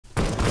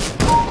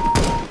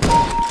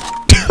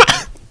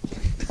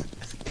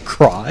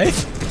try?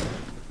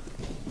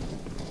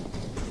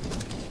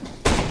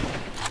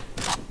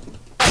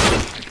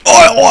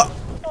 Oh!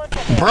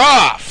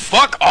 Bruh,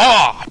 fuck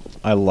off!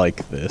 I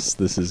like this.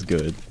 This is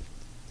good.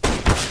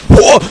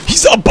 Whoa!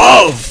 He's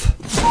above!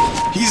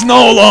 He's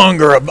no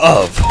longer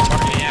above.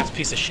 Targeting ass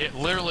piece of shit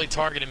literally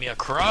targeted me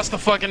across the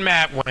fucking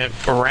map, went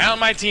around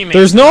my teammates.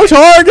 There's no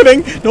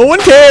targeting! No one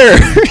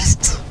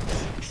cares!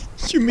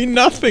 You mean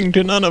nothing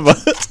to none of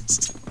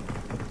us.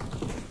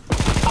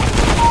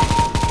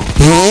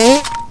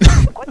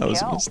 That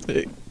was a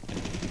mistake.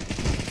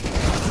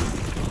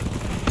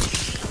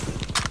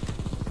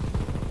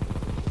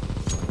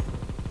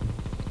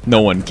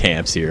 No one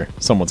camps here.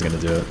 Someone's gonna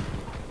do it.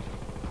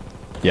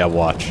 Yeah,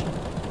 watch.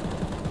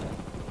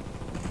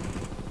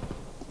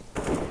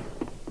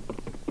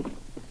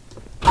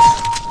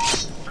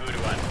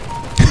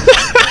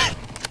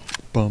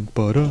 Bum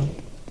ba da.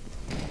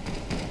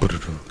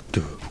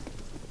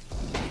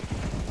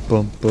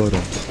 Bum ba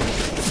da.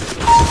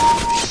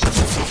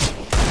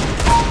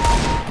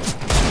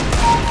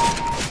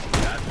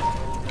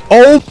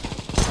 Oh!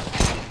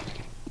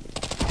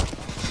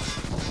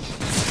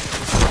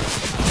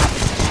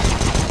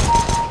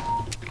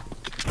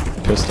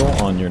 Pistol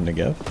on your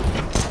Negev.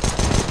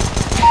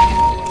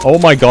 Oh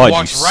my god,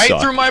 walked you right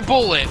suck. through my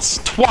bullets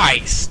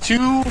twice.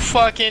 Two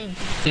fucking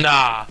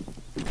nah.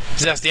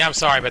 Zesty, I'm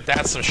sorry, but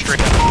that's some straight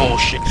up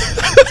bullshit.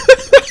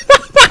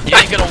 You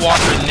ain't gonna walk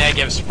through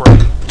Negev spray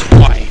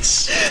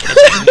twice and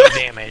take no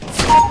damage.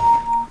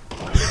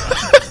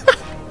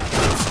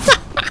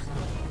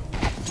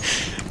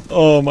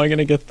 Oh, am I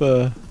gonna get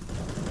the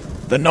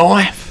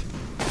knife?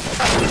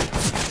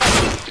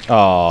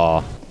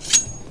 Aw.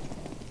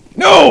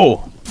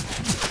 No!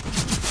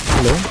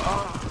 Hello?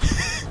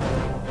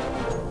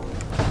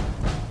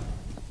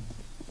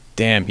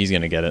 Damn, he's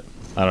gonna get it.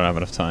 I don't have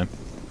enough time.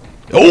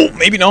 Oh,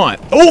 maybe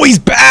not. Oh, he's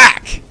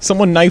back!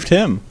 Someone knifed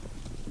him.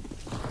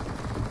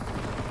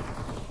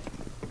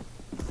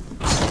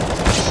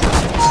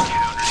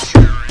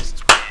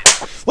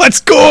 Let's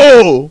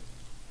go!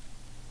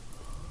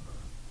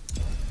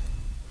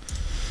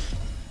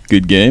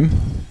 Good game.